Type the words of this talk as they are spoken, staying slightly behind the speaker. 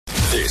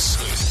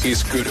This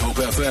is Good Hope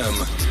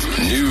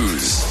FM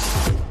News.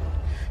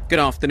 Good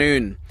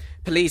afternoon.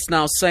 Police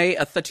now say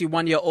a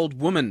 31-year-old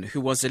woman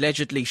who was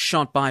allegedly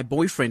shot by a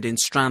boyfriend in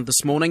Strand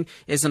this morning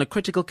is in a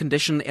critical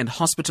condition in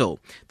hospital.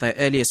 They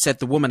earlier said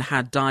the woman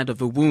had died of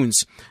her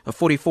wounds. A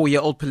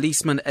 44-year-old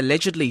policeman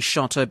allegedly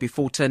shot her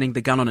before turning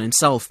the gun on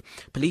himself.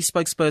 Police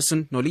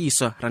spokesperson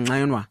Noliso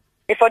Rangayonwa.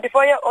 A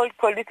 44-year-old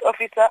police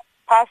officer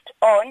passed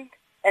on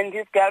and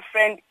his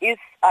girlfriend is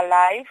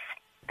alive.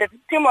 The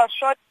victim was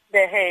shot in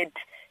the head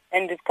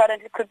and is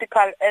currently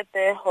critical at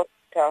the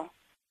hospital.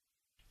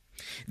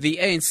 The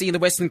ANC in the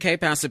Western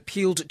Cape has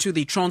appealed to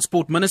the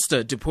Transport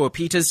Minister, Dipuo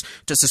Peters,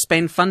 to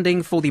suspend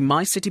funding for the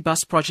My City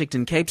Bus project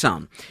in Cape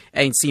Town.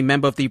 ANC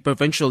member of the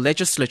Provincial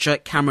Legislature,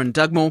 Cameron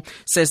Dugmore,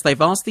 says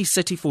they've asked the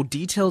city for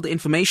detailed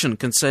information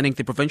concerning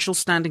the Provincial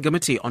Standing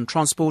Committee on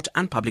Transport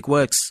and Public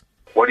Works.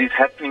 What is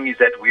happening is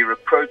that we're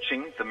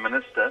approaching the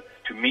Minister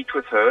to meet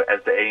with her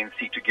as the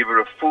ANC to give her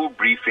a full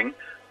briefing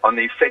on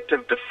the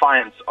effective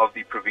defiance of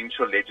the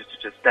Provincial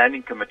Legislature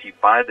Standing Committee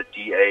by the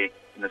DA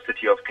in the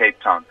city of Cape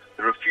Town.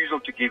 The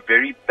refusal to give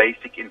very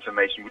basic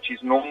information, which is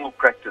normal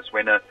practice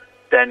when a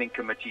standing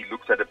committee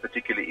looks at a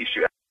particular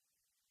issue.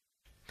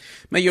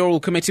 Mayoral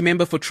Committee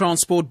member for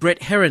Transport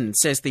Brett Heron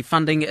says the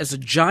funding is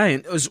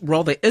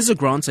a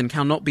grant and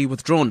cannot be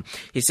withdrawn.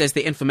 He says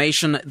the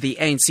information the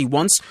ANC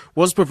wants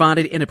was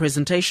provided in a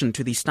presentation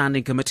to the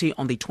Standing Committee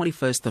on the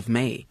 21st of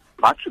May.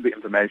 Much of the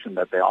information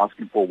that they're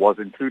asking for was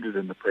included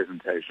in the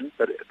presentation,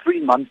 but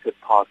 3 months had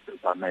passed since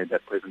I made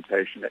that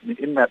presentation. And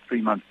in that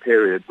 3-month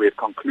period, we have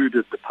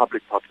concluded the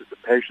public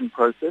participation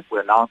process.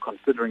 We're now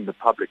considering the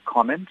public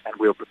comment, and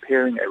we're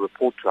preparing a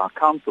report to our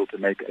council to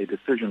make a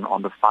decision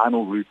on the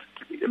final route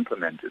to be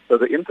implemented. So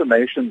the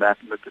information that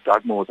Mr.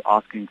 Dugmore is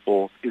asking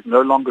for is no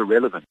longer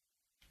relevant.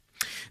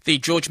 The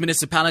George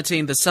Municipality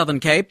in the Southern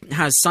Cape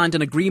has signed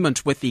an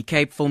agreement with the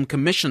Cape Film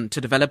Commission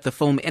to develop the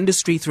film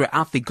industry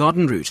throughout the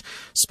Garden Route.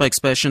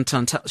 Spokesperson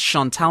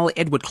Chantal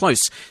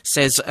Edward-Close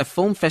says a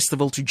film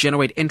festival to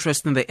generate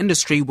interest in the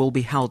industry will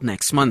be held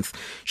next month.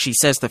 She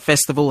says the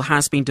festival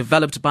has been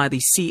developed by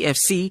the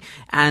CFC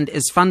and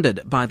is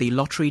funded by the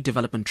Lottery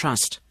Development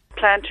Trust.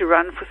 Planned to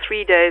run for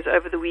 3 days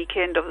over the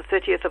weekend of the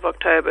 30th of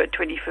October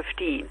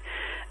 2015.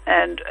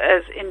 And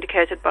as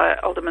indicated by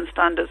Alderman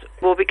Standers,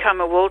 will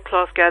become a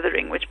world-class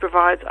gathering which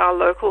provides our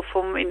local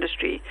film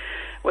industry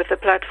with a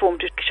platform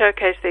to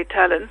showcase their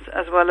talents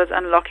as well as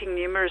unlocking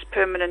numerous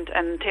permanent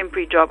and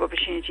temporary job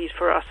opportunities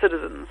for our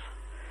citizens.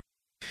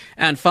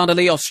 And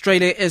finally,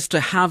 Australia is to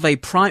have a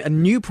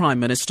new Prime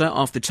Minister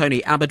after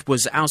Tony Abbott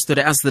was ousted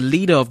as the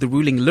leader of the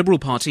ruling Liberal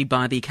Party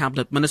by the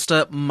Cabinet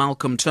Minister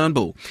Malcolm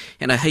Turnbull.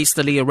 In a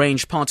hastily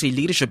arranged party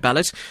leadership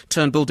ballot,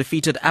 Turnbull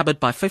defeated Abbott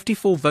by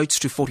 54 votes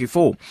to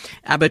 44.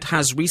 Abbott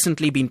has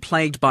recently been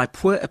plagued by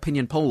poor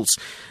opinion polls.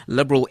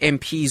 Liberal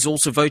MPs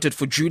also voted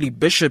for Julie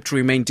Bishop to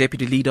remain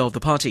deputy leader of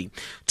the party.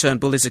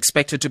 Turnbull is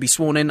expected to be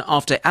sworn in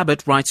after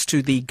Abbott writes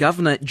to the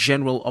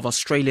Governor-General of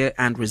Australia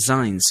and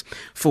resigns.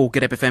 For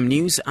Good Hope FM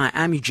News, I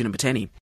am Eugene Mateni.